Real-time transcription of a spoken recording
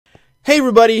Hey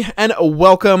everybody, and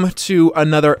welcome to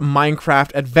another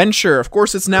Minecraft adventure. Of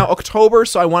course, it's now October,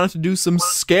 so I wanted to do some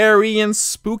scary and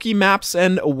spooky maps,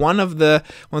 and one of the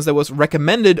ones that was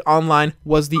recommended online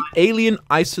was the Alien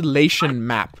Isolation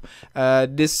map.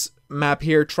 This map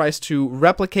here tries to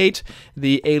replicate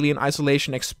the Alien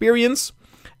Isolation experience,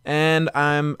 and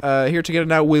I'm here together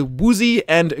now with Wuzi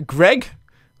and Greg,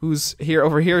 who's here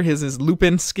over here. His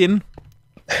Lupin skin.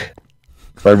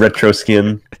 My retro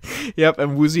skin. Yep,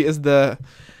 and Wuzi is the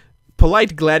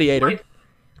polite gladiator.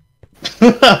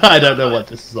 I don't know what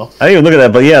this is all. I didn't even look at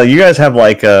that, but yeah, you guys have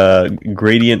like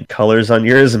gradient colors on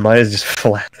yours, and mine is just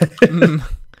flat.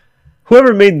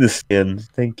 Whoever made this skin,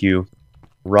 thank you.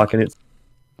 Rocking it.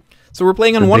 So we're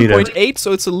playing on 1.8,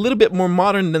 so it's a little bit more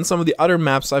modern than some of the other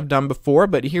maps I've done before,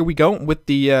 but here we go with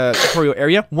the tutorial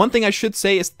area. One thing I should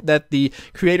say is that the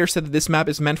creator said that this map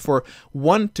is meant for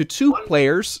 1 to 2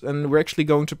 players, and we're actually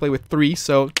going to play with 3,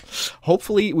 so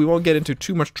hopefully we won't get into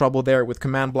too much trouble there with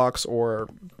command blocks or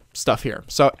stuff here.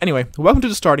 So anyway, welcome to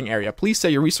the starting area. Please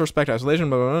set your resource back to isolation,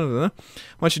 blah, blah, blah, blah.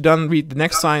 Once you're done, read the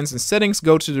next signs and settings,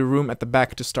 go to the room at the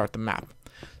back to start the map.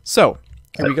 So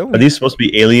here we go. Are these supposed to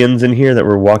be aliens in here that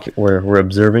we're we're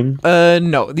observing?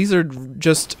 No, these are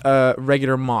just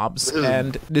regular mobs,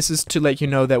 and this is to let you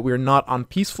know that we're not on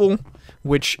peaceful,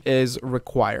 which is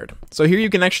required. So here you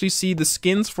can actually see the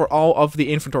skins for all of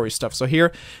the inventory stuff. So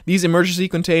here, these emergency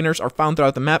containers are found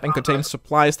throughout the map and contain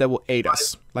supplies that will aid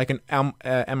us, like an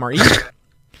MRE.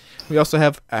 We also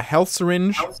have a health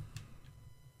syringe.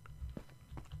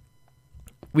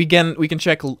 We can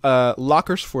check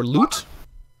lockers for loot.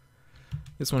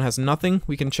 This one has nothing.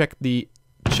 We can check the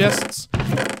chests.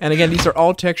 And again, these are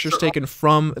all textures taken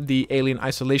from the Alien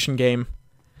Isolation game.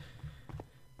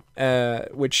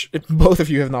 Which both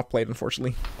of you have not played,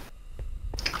 unfortunately.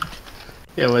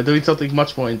 Yeah, we're doing something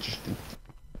much more interesting.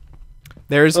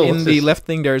 There's, in the left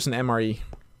thing, there's an MRE.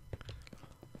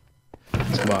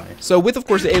 So with, of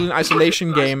course, the Alien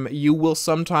Isolation game, you will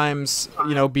sometimes,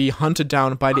 you know, be hunted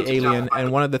down by the alien.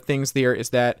 And one of the things there is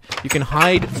that you can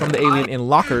hide from the alien in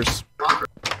lockers.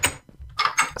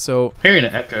 So hearing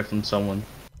an echo from someone.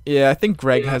 Yeah, I think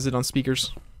Greg has it on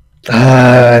speakers.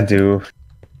 I do.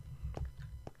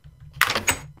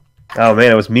 Oh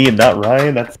man, it was me and not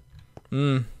Ryan. That's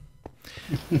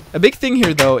A big thing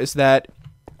here, though, is that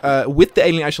with the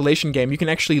Alien Isolation game, you can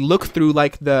actually look through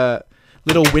like the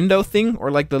little window thing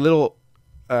or like the little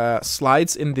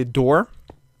slides in the door,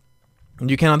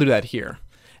 and you cannot do that here.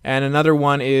 And another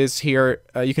one is here,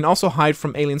 you can also hide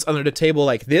from aliens under the table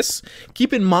like this.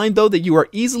 Keep in mind, though, that you are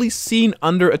easily seen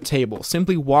under a table.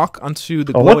 Simply walk onto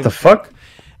the glowing what the fuck?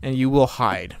 and you will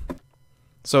hide.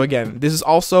 So again, this is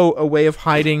also a way of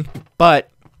hiding,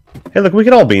 but Hey, look, we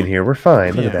can all be in here. We're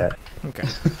fine. Look at that. Okay.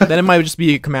 Then it might just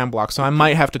be a command block, so I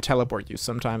might have to teleport you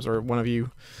sometimes, or one of you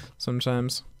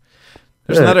sometimes.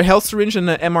 There's another health syringe and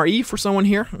an MRE for someone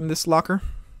here in this locker.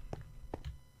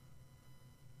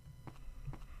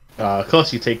 Of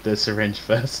course you take the syringe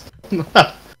first.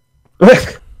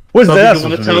 What's that?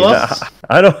 Want to tell us?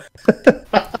 I don't.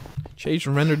 Change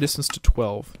render distance to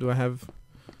 12. Do I have...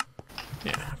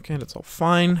 Yeah, okay, that's all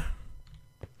fine.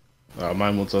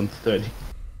 Mine was on 30.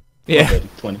 Yeah. 30,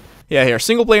 20. Yeah, here.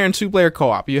 Single player and 2-player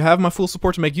co-op. You have my full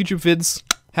support to make YouTube vids.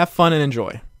 Have fun and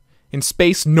enjoy. In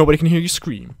space, nobody can hear you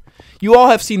scream. You all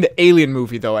have seen the Alien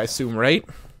movie, though, I assume, right?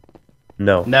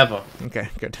 No. Never. Okay,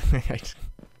 good.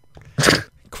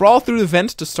 Crawl through the vent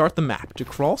to start the map. To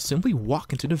crawl, simply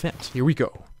walk into the vent. Here we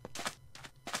go.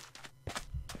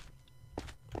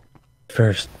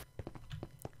 First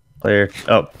player.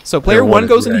 Oh. So player 1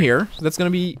 goes in Greg. here. So that's going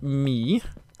to be me.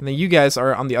 And then you guys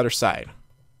are on the other side.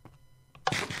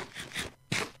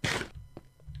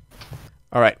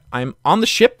 Alright, I'm on the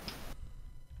ship.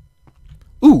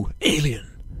 Ooh, alien.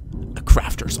 A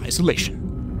crafter's isolation.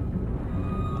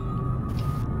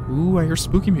 Ooh, I hear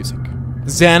spooky music.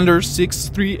 Xander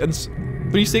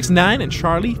 369 and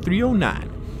Charlie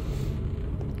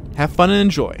 309. Have fun and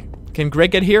enjoy. Can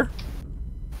Greg get here?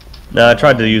 No, I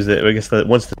tried to use it. I guess that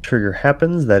once the trigger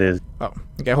happens, that is. Oh,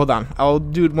 okay, hold on. I'll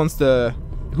do it once the...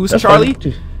 Who's That's Charlie?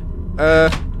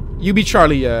 fine. You be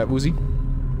Charlie, Woozy.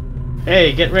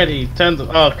 Hey, get ready. Turn the...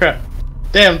 Oh, crap.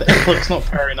 Damn, the airlock's not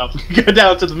powering up. Go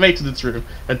down to the maintenance room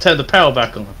and turn the power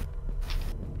back on.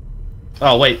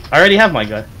 Oh, wait. I already have my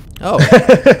gun. Oh.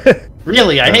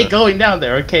 Really? I hate going down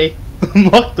there, okay?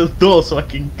 Lock the door so I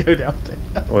can go down there.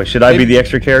 Wait, should I be the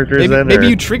extra characters then? Maybe or?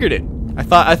 you triggered it. I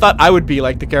thought I would be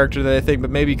like the character that I think, but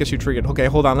maybe because you triggered. Okay,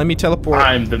 hold on. Let me teleport.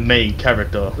 I'm the main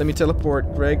character. Let me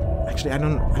teleport, Greg. Actually, I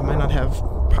might not have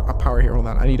power here. Hold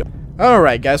on. I need a...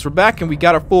 Alright, guys, we're back and we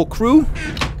got our full crew.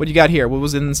 What do you got here? What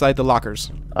was inside the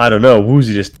lockers? I don't know.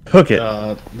 Wuzi just took it.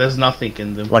 There's nothing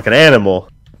in them. Like an animal.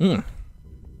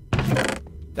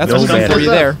 That's No what's man. for you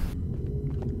there.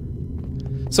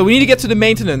 So we need to get to the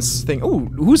maintenance thing. Oh,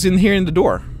 who's in here in the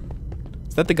door?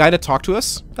 Is that the guy that talked to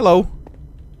us? Hello.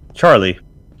 Charlie.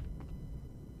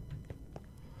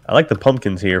 I like the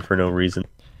pumpkins here for no reason.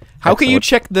 How can you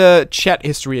check the chat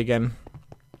history again?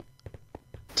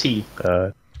 T.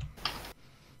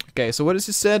 Okay, so what has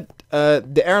he said?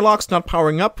 The airlock's not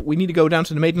powering up. We need to go down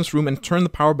to the maintenance room and turn the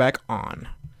power back on.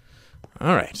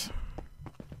 Alright.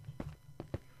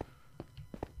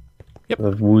 Yep.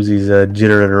 Wuzi's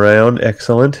jittering around.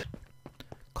 Excellent.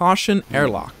 Caution,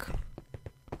 airlock.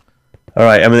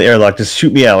 Alright, I'm in the airlock. Just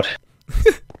shoot me out.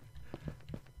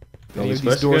 Any of supposed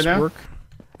these to go doors now? work?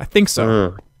 I think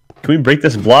so. Can we break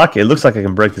this block? It looks like I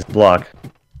can break this block.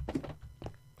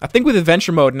 I think with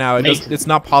adventure mode now, it's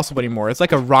not possible anymore. It's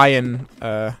like a Ryan,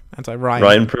 anti-Ryan.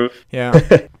 Ryan proof? Yeah.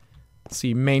 Let's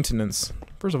see, maintenance.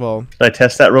 First of all... Can I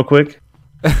test that real quick?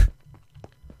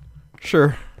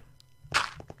 Sure.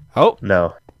 Oh.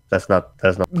 No. That's not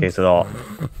the case at all.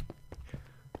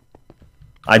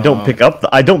 I don't pick up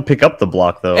the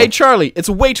block though. Hey Charlie, it's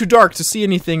way too dark to see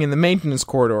anything in the maintenance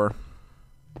corridor.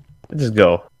 Just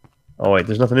go. Oh wait,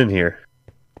 there's nothing in here.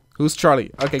 Who's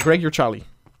Charlie? Okay, Greg, you're Charlie.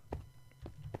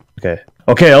 Okay.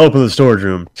 Okay, I'll open the storage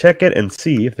room. Check it and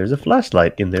see if there's a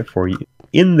flashlight in there for you.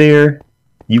 In there,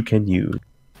 you can use.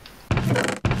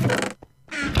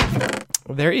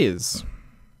 There is.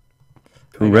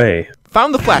 Hooray.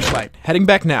 Found the flashlight. Heading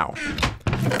back now.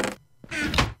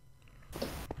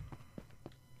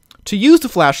 To use the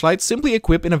flashlight, simply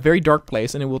equip in a very dark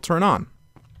place and it will turn on.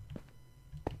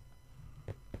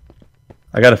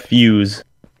 I got a fuse.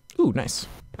 Ooh, nice.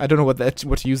 I don't know what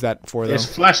to use that for though.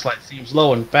 This flashlight seems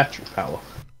low in battery power.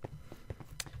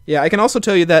 Yeah, I can also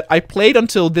tell you that I played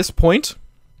until this point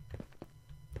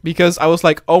because I was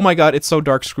like, oh my god, it's so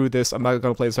dark, screw this, I'm not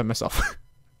gonna play this by myself.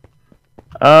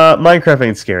 Minecraft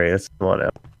ain't scary. Let's come on now.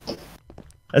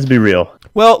 Let's be real.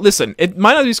 Well, listen, it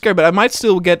might not be scary, but I might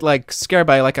still get like scared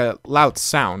by like a loud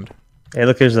sound. Hey,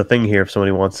 look, there's a thing here if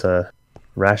somebody wants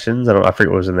rations. I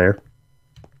forget what was in there.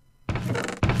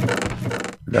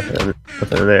 Nothing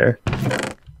in there.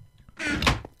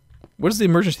 What is the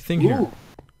emergency thing here? Ooh.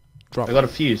 Drop. I got a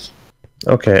fuse.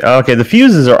 Okay, okay. The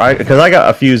fuses are because I got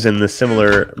a fuse in this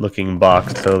similar looking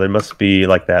box, so they must be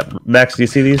like that. Max, do you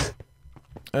see these?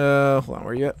 Hold on, where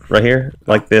are you at? Right here,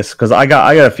 like this, because I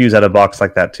got a fuse out of a box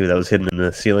like that too. That was hidden in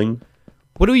the ceiling.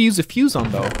 What do we use a fuse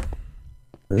on though?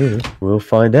 We'll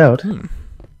find out.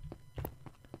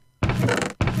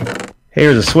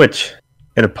 Here's a switch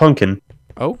and a pumpkin.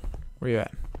 Oh, where you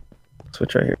at?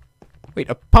 Switch right here. Wait,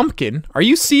 a pumpkin? Are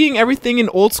you seeing everything in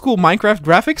old school Minecraft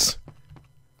graphics?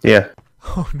 Yeah.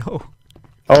 Oh no.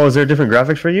 Oh, is there different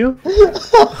graphics for you?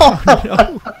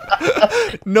 No.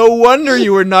 No wonder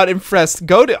you were not impressed.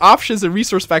 Go to options and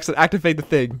resource packs and activate the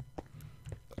thing.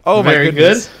 Oh my Very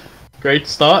goodness. good. Great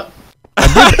start. Now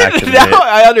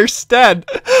I understand.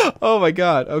 Oh my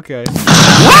god, okay.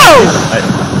 Whoa!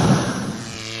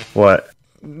 What?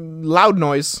 Loud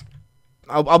noise.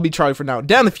 I'll be Charlie for now.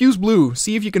 Damn, the fuse blew.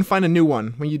 See if you can find a new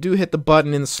one. When you do, hit the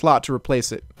button in the slot to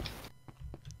replace it.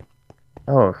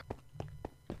 Oh.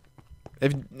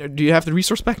 Do you have the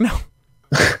resource pack now?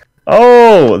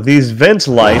 Oh, these vent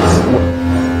lights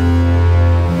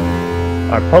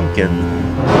are pumpkin.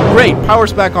 Great,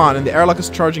 power's back on and the airlock is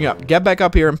charging up. Get back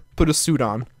up here and put a suit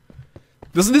on.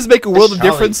 Doesn't this make a world of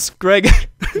Charlie. difference, Greg?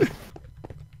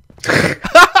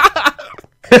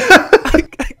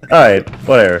 Alright,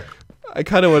 whatever. I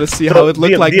kind of want to see how it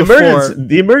looked like before.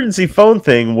 The emergency phone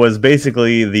thing was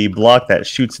basically the block that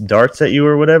shoots darts at you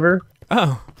or whatever.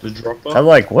 Oh. The drop I'm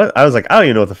like, what? I was like, I don't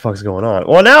even know what the fuck's going on.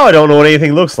 Well, now I don't know what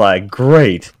anything looks like.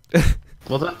 Great.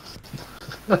 Well, that.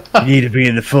 You need to be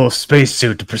in the full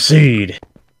spacesuit to proceed.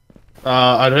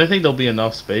 I don't think there'll be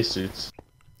enough spacesuits.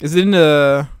 Is it in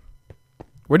a...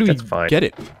 Where do we That's fine. get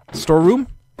it? Storeroom?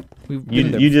 We've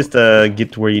been there You just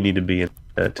get to where you need to be. Oh,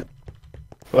 it's a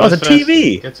First,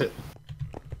 TV! Get it.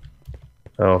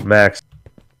 Oh, Max.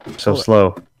 So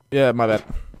slow. Yeah, my bad.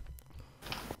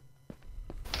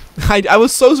 I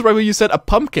was so surprised when you said a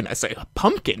pumpkin. I say, a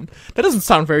pumpkin? That doesn't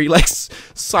sound very, like,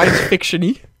 science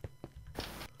fiction-y.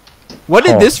 What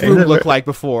did this room look like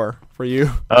before for you?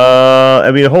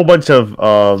 I mean, a whole bunch of,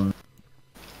 what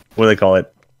do they call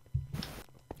it?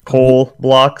 Coal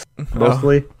blocks,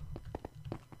 mostly.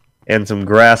 And some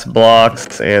grass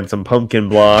blocks, and some pumpkin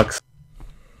blocks.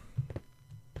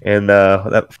 And,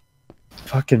 that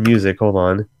fucking music, hold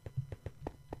on.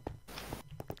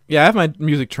 Yeah, I have my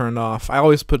music turned off. I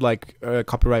always put like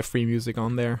copyright-free music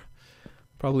on there.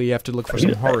 Probably you have to look for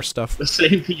some horror stuff. The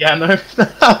same piano.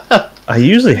 I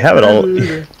usually have it all.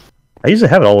 I usually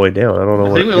have it all the way down. I don't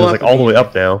know what. It's like all the way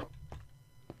up now.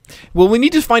 Well, we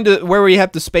need to find where we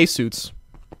have the spacesuits.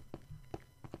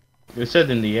 You said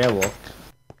in the airlock.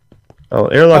 Oh,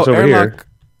 airlock's over airlock.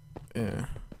 here. Yeah.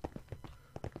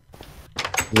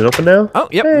 Is it open now? Oh,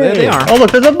 yep, hey. there they are. Oh,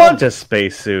 look, there's a bunch of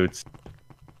spacesuits.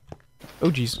 Oh,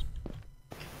 jeez.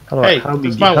 How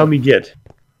do we get?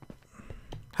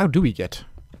 How do we get?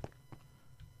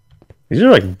 These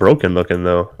are like broken looking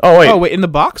though. Oh wait. Oh wait, in the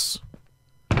box?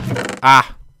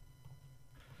 Ah.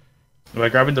 Am I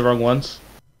grabbing the wrong ones?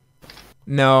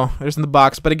 No, there's in the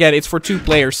box. But again, it's for 2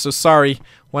 players, so sorry.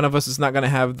 One of us is not gonna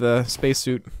have the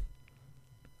spacesuit.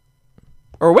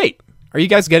 Or wait, are you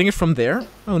guys getting it from there?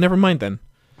 Oh, never mind then.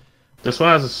 This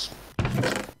one has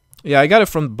Yeah, I got it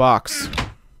from the box.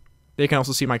 They can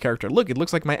also see my character. Look, it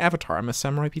looks like my avatar. I'm a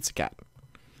samurai pizza cat.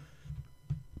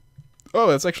 Oh,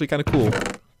 that's actually kind of cool.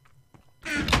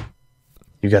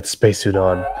 You got the spacesuit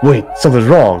on. Wait, something's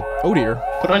wrong. Oh dear.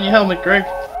 Put on your helmet, Greg.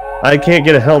 I can't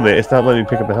get a helmet. It's not letting me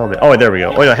pick up a helmet. Oh, wait, there we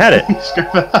go. Wait, I had it.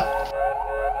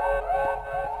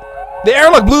 The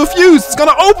airlock blew a fuse. It's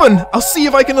gonna open. I'll see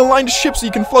if I can align the ship so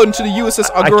you can float into the USS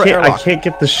Agora airlock. I can't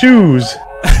get the shoes.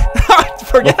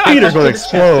 Forget My feet are going to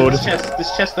explode.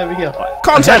 This chest over here.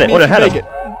 Contact me if you make it.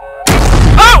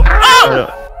 Oh!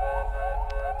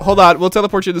 Oh! Hold on, we'll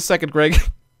teleport you in a second, Greg.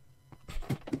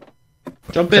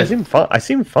 Jump in. I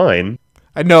seem fine.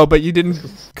 I know, but you didn't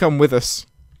come with us.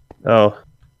 Oh.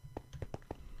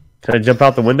 Can I jump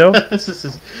out the window?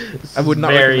 this I would not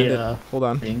recommend it. Hold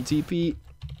on. Thing. TP.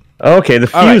 Okay, the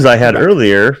fuse I had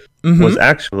earlier was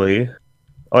actually...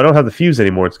 Oh, I don't have the fuse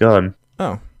anymore. It's gone.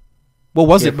 Oh. What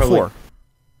was it before?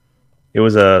 It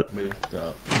was a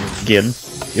skin.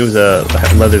 It was a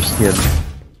leather skin.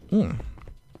 Mm.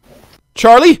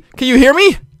 Charlie, can you hear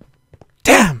me?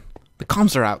 Damn, the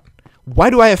comms are out. Why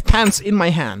do I have pants in my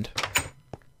hand?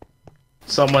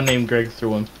 Someone named Greg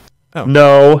threw them. Oh.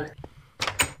 No.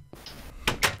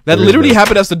 That literally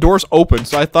happened as the doors opened,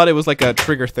 so I thought it was like a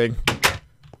trigger thing.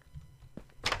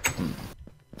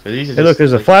 Hey, look,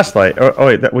 there's a flashlight. Oh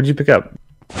wait, what'd you pick up?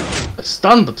 A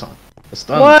stun baton. A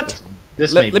stun what? Baton.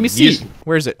 This Let me see. useful.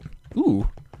 Where is it? Ooh,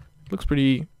 looks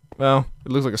pretty. Well,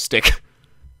 it looks like a stick.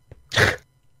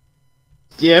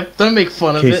 Yeah, don't make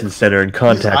fun of it. Jason Center and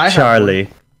contact Charlie.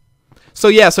 So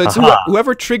yeah, so it's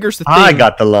whoever triggers the thing. I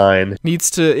got the line. Needs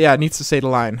to say the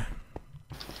line.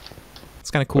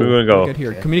 It's kind of cool. Where we gonna go? Get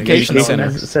here. Communication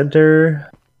center. Center.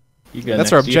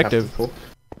 That's our objective.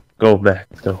 Go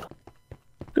Max, go.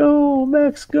 Go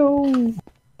Max, go.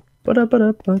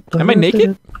 Am I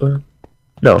naked?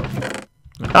 No.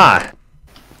 Ah.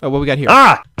 Oh, what we got here?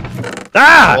 Ah.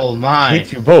 Ah. Oh my! I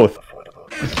hate you both.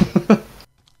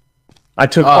 I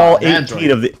took all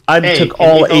 18 of the. I took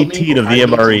all 18 of the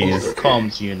MREs.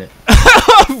 Comms unit.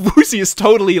 Wuzi is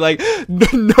totally like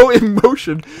no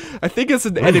emotion. I think it's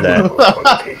an enemy.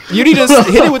 You need to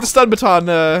hit it with the stun baton,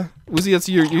 Wuzi. That's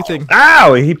your thing.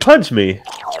 Ow! He punched me.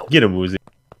 Get him, Wuzi.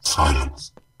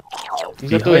 Silence. He's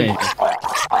not doing anything.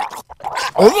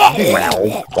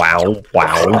 Wow! Wow!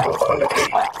 Wow!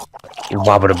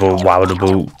 Wabba-da-boo!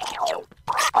 Wabba-da-boo!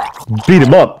 Beat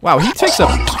him up. Wow, he takes a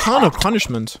ton of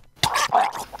punishment.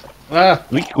 Ah,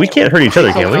 We can't hurt each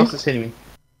other, can someone we? else is hitting me.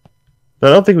 No,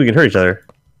 I don't think we can hurt each other.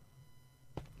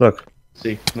 Look.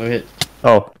 See, no hit.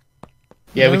 Oh.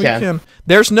 Yeah, we can.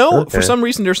 There's no, for some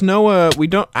reason, there's no, we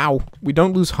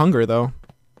don't lose hunger, though.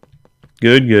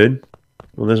 Good, good.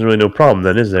 Well, there's really no problem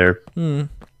then, is there? Hmm.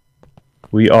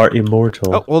 We are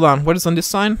immortal. Oh, hold on. What is on this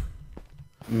sign?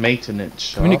 Maintenance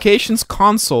shop. Communications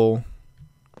console.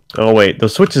 Oh, wait.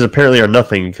 Those switches apparently are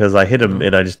nothing because I hit them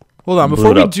and I just Hold on.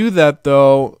 Before we do that,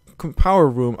 though, power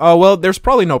room. Oh, well, there's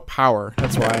probably no power.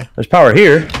 That's why. There's power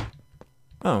here.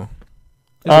 Oh.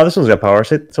 This one's got power.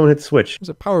 Someone hit the switch. There's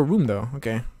a power room, though.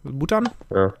 Okay. Bhutan?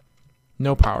 Oh.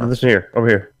 No power. No, this one here. Over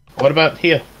here. What about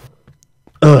here?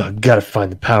 Ugh, gotta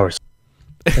find the powers.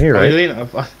 Here, right?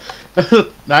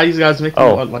 Now these guys make me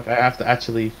want, like I have to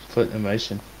actually put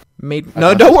emotion.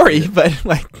 No, don't worry, but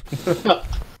like.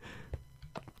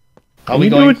 Are we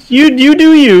you going? You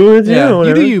do you. It's, Yeah,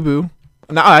 you do you, boo.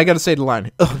 Now I gotta say the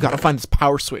line. Ugh, gotta find this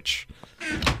power switch.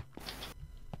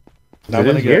 Now I'm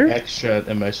gonna go extra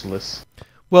emotionless.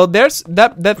 Well, there's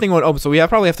that thing won't open, so we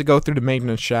probably have to go through the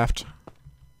maintenance shaft.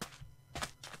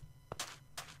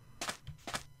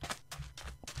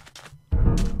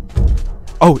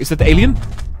 Oh, is that the alien?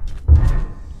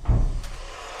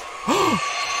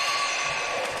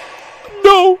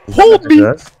 No! Hold me!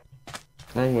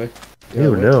 Wrong way.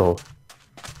 Ew, no.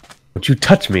 Don't you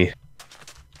touch me.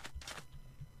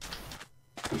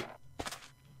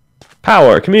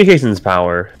 Power. Communications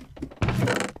power.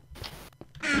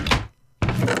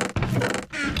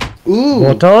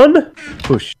 Ooh. Button.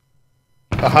 Push.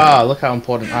 Aha, look how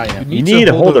important I am. You need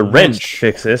to hold a wrench to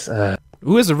fix this.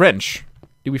 Who has a wrench?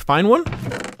 Did we find one?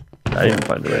 I didn't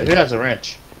find a wrench. Who has a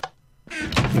wrench?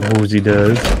 Wuzi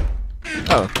does.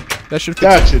 Oh, that should fix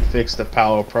That should fix the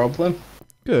power problem.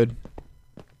 Good.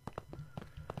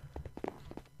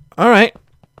 Alright.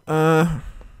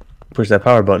 Push that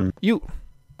power button. You.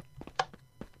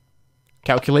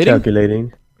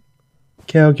 Calculating?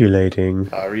 Calculating.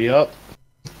 Hurry up.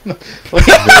 Why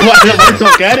don't I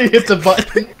talk at it? Hit the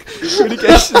button.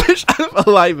 Communication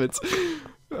alignment.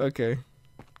 Okay.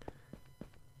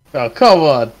 Oh, come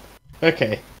on.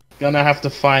 Okay. Gonna have to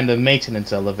find the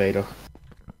maintenance elevator.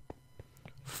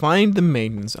 Find the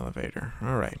maintenance elevator.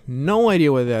 Alright. No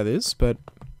idea what that is, but...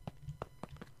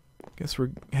 guess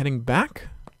we're heading back?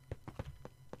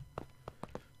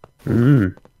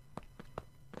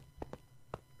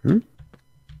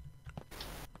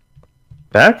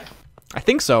 Back? I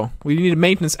think so. We need a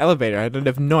maintenance elevator. I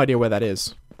have no idea where that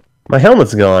is. My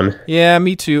helmet's gone. Yeah,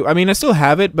 me too. I mean, I still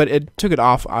have it, but it took it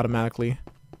off automatically.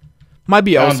 Might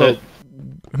be Found also... it.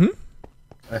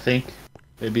 I think.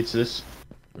 Maybe it's this.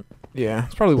 Yeah,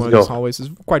 it's probably one of Let's these go. hallways. It's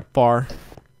quite far.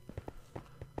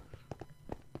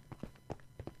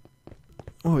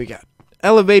 What we got?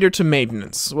 Elevator to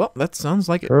maintenance. Well, that sounds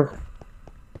like it.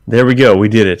 There we go. We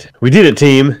did it. We did it,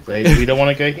 team. Wait, we don't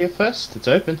want to go here first? It's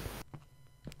open.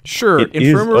 Sure, It is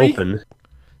infirmary? open.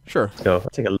 Sure.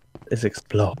 Let's go. Let's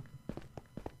explore.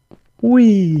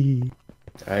 Whee!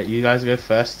 Alright, you guys go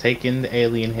first. Take in the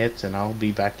alien hits, and I'll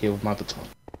be back here with my baton.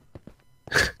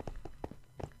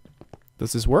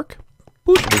 Does this work?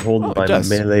 I hold Oh, it my does.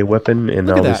 melee weapon, and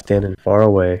Look at I'll be that. standing far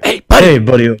away. Hey, buddy! Hey,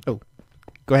 buddy! Go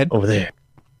ahead. Over there.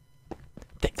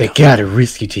 They got a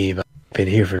rescue team. I've been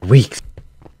here for weeks.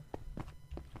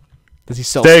 Does he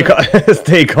sell Stay, stuff?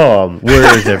 stay calm.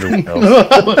 Where is everyone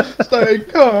else? Stay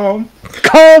calm.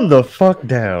 Calm the fuck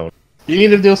down. You need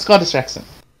to do a Scottish accent.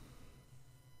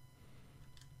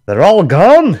 They're all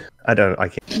gone? I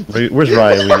can't. Where's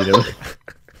Ryan? We need him.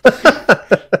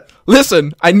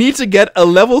 Listen, I need to get a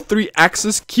level 3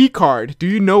 access key card. Do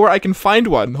you know where I can find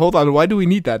one? Hold on, why do we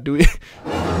need that? Do we...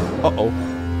 Uh-oh.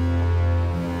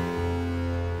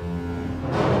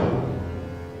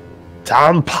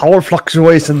 Damn power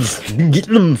fluctuations. Been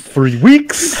getting them for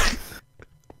weeks.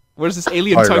 What is this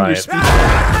alien All tongue you're right. speaking?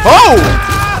 Oh!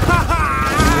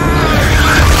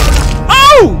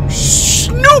 Oh!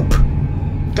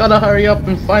 Snoop! Gotta hurry up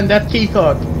and find that key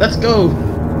card. Let's go.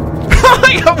 Oh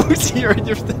my god, Wuzi, you're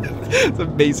it's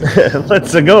amazing.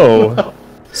 Let's go.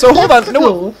 So hold on, Let's no,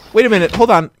 go. wait a minute,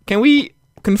 hold on. Can we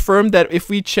confirm that if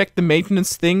we check the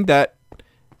maintenance thing that...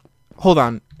 Hold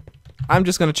on. I'm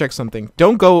just gonna check something.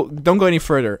 Don't go any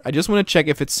further. I just want to check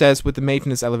if it says with the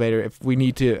maintenance elevator if we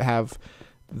need to have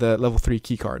the level 3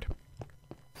 key card.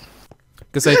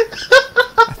 Because I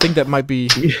think that might be...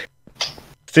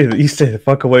 You stay the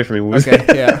fuck away from me, Wuzi.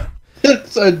 Okay, yeah.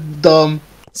 It's so dumb.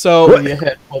 So, Your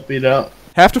head popping out.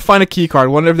 have to find a key card.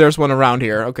 Wonder if there's one around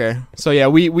here. Okay. So yeah,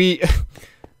 we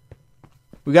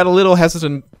got a little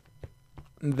hesitant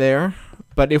there,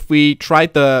 but if we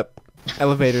tried the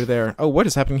elevator there... Oh, what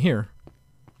is happening here?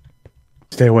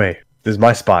 Stay away. This is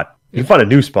my spot. You can find a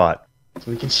new spot.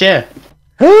 So we can share.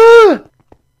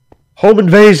 Home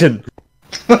invasion.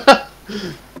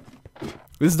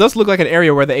 This does look like an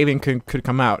area where the alien could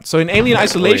come out. So in Alien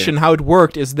Isolation, how it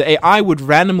worked is the AI would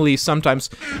randomly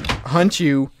sometimes hunt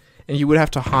you, and you would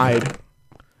have to hide.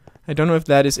 I don't know if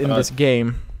that is in this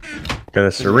game. Got a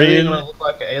Is the alien syringe. gonna look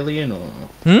like an alien, or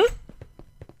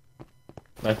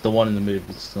like the one in the movie?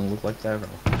 It's gonna look like that. Or...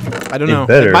 I don't It know.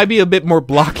 better. It might be a bit more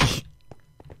blocky.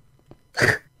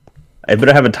 I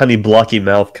better have a tiny blocky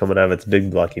mouth coming out of its big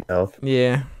blocky mouth.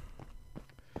 Yeah.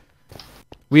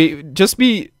 We just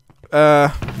be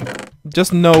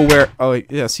just know where. Oh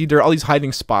yeah, see there are all these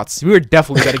hiding spots. We're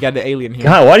definitely gotta get the alien here.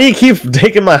 God, why do you keep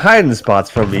taking my hiding spots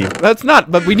from me? That's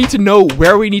not. But we need to know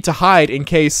where we need to hide in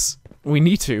case we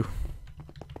need to.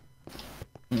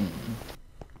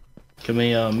 Can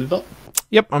we move up?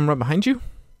 Yep, I'm right behind you.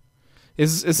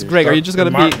 Is There's Greg? Are you just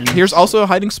gonna Dr. be? Martin. Here's also a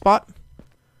hiding spot.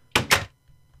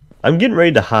 I'm getting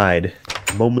ready to hide.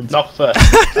 Moments. Knock first.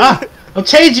 Ah! I'm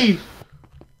changing!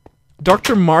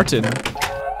 Dr. Martin.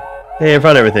 Hey, I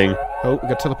found everything. Oh, we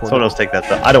got teleported. Someone else take that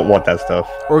stuff. I don't want that stuff.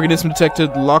 Organism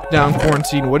detected, lockdown,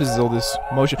 quarantine. What is all this?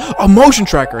 Motion. Oh, motion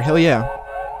tracker. Hell yeah.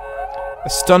 A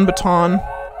stun baton.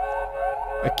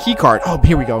 A key card. Oh,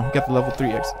 here we go. Got the level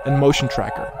 3X. And motion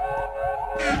tracker.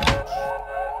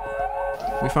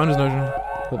 we found his motion.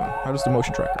 Hold on. How does the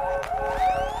motion tracker?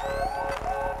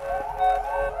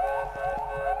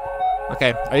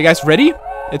 Okay, are you guys ready?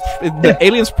 The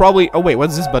alien's probably. Oh wait, what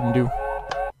does this button do?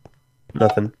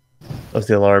 Nothing. That's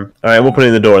the alarm. All right, we'll put it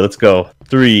in the door. Let's go.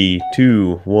 3,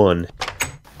 2, 1.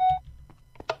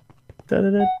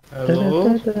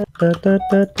 Hello?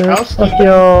 Fuck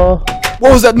y'all.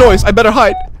 What was that noise? I better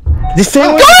hide. Just stay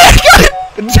away. Got it!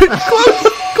 Close!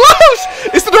 Close!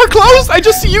 Is the door closed? I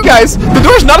just see you guys. The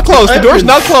door's not closed. The door's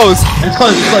not closed. It's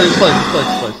closed, it's closed, it's closed, it's closed,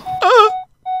 it's closed.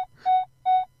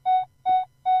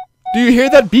 Do you hear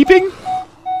that beeping?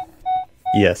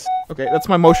 Yes. Okay, that's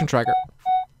my motion tracker.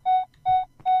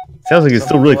 Sounds like it's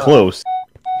still really close.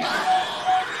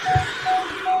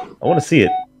 I want to see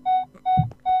it.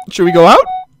 Should we go out?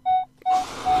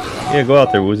 Yeah, go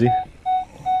out there, Wuzi.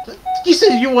 You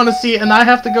said you want to see it and I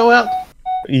have to go out?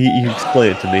 You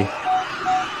explain it to me.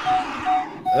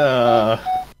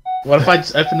 What if I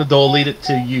just open the door, lead it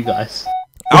to you guys?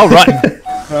 I'll run.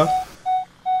 Huh?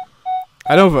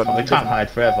 I don't. We can't hide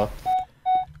forever.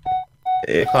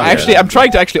 I'm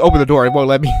trying to actually open the door. It won't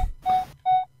let me.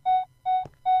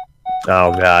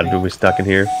 Oh god, are we stuck in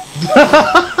here?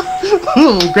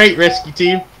 Ooh, great rescue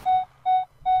team.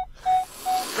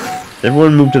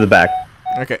 Everyone move to the back.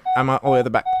 Okay, I'm all the way at the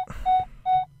back.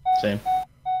 Same.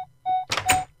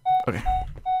 Okay.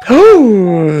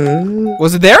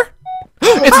 Was it there?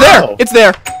 It's there! It's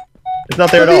there! It's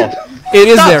not there at all. It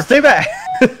is Stop, there. stay back!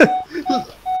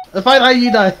 If I die,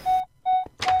 you die.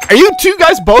 Are you two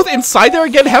guys both inside there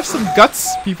again? Have some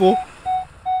guts, people.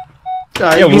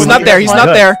 Yeah, He's not there. He's not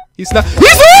there. He's not. He's.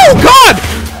 Oh God!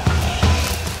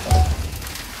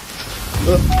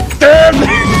 Damn!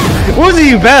 Wuzi,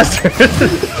 you bastard!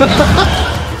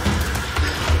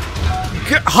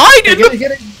 Hide in the.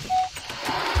 Get it.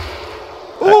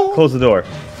 Oh. Close the door.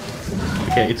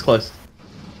 Okay, it's closed.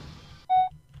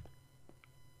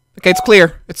 Okay, it's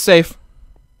clear. It's safe.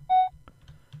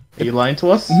 Are you lying to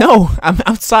us? No, I'm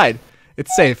outside.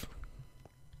 It's safe.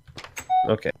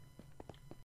 Okay.